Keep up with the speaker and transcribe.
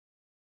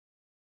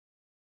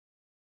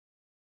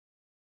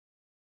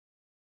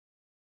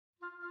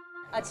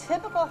A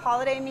typical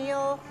holiday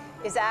meal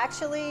is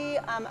actually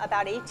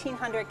about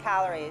 1,800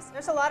 calories.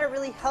 There's a lot of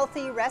really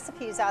healthy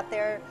recipes out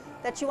there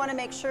that you want to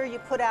make sure you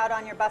put out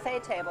on your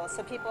buffet table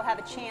so people have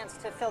a chance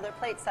to fill their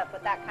plates up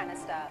with that kind of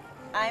stuff.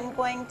 I'm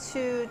going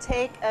to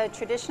take a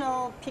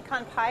traditional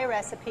pecan pie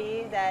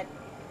recipe that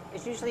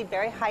is usually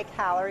very high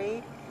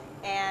calorie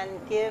and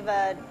give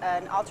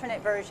an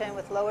alternate version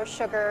with lower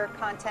sugar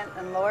content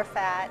and lower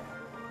fat.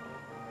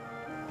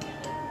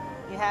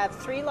 You have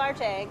 3 large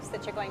eggs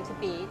that you're going to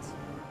beat,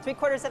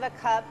 3/4 of a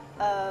cup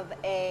of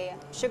a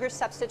sugar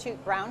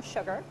substitute brown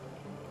sugar,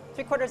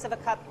 3/4 of a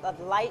cup of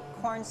light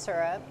corn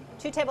syrup,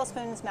 2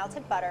 tablespoons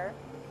melted butter,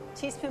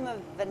 teaspoon of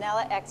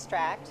vanilla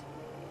extract,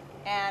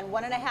 and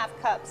 1.5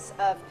 cups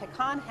of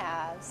pecan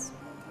halves.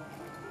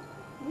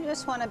 You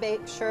just want to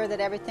make sure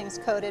that everything's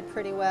coated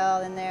pretty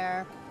well in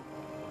there.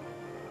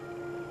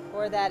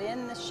 Pour that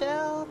in the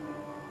shell,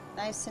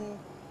 nice and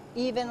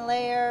even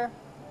layer.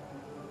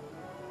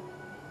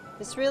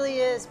 This really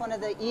is one of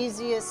the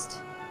easiest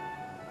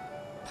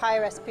pie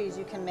recipes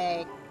you can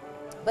make.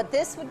 But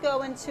this would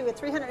go into a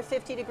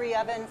 350-degree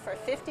oven for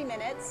 50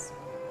 minutes.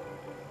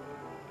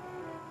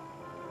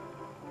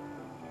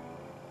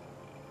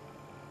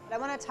 But I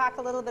want to talk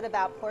a little bit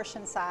about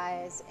portion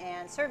size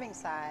and serving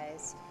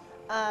size.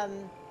 A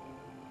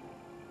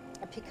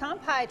pecan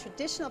pie,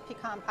 traditional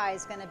pecan pie,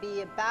 is going to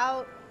be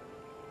about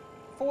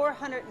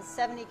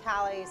 470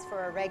 calories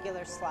for a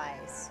regular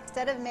slice.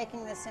 Instead of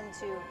making this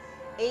into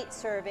 8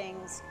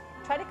 servings,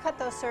 try to cut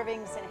those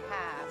servings in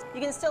half.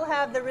 You can still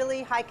have the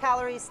really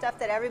high-calorie stuff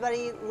that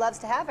everybody loves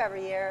to have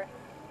every year,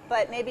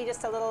 but maybe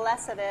just a little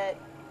less of it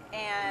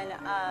and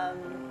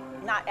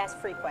not as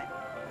frequent.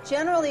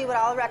 Generally, what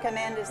I'll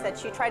recommend is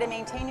that you try to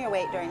maintain your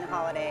weight during the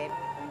holiday,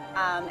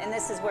 and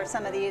this is where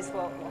some of these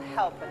will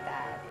help with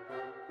that.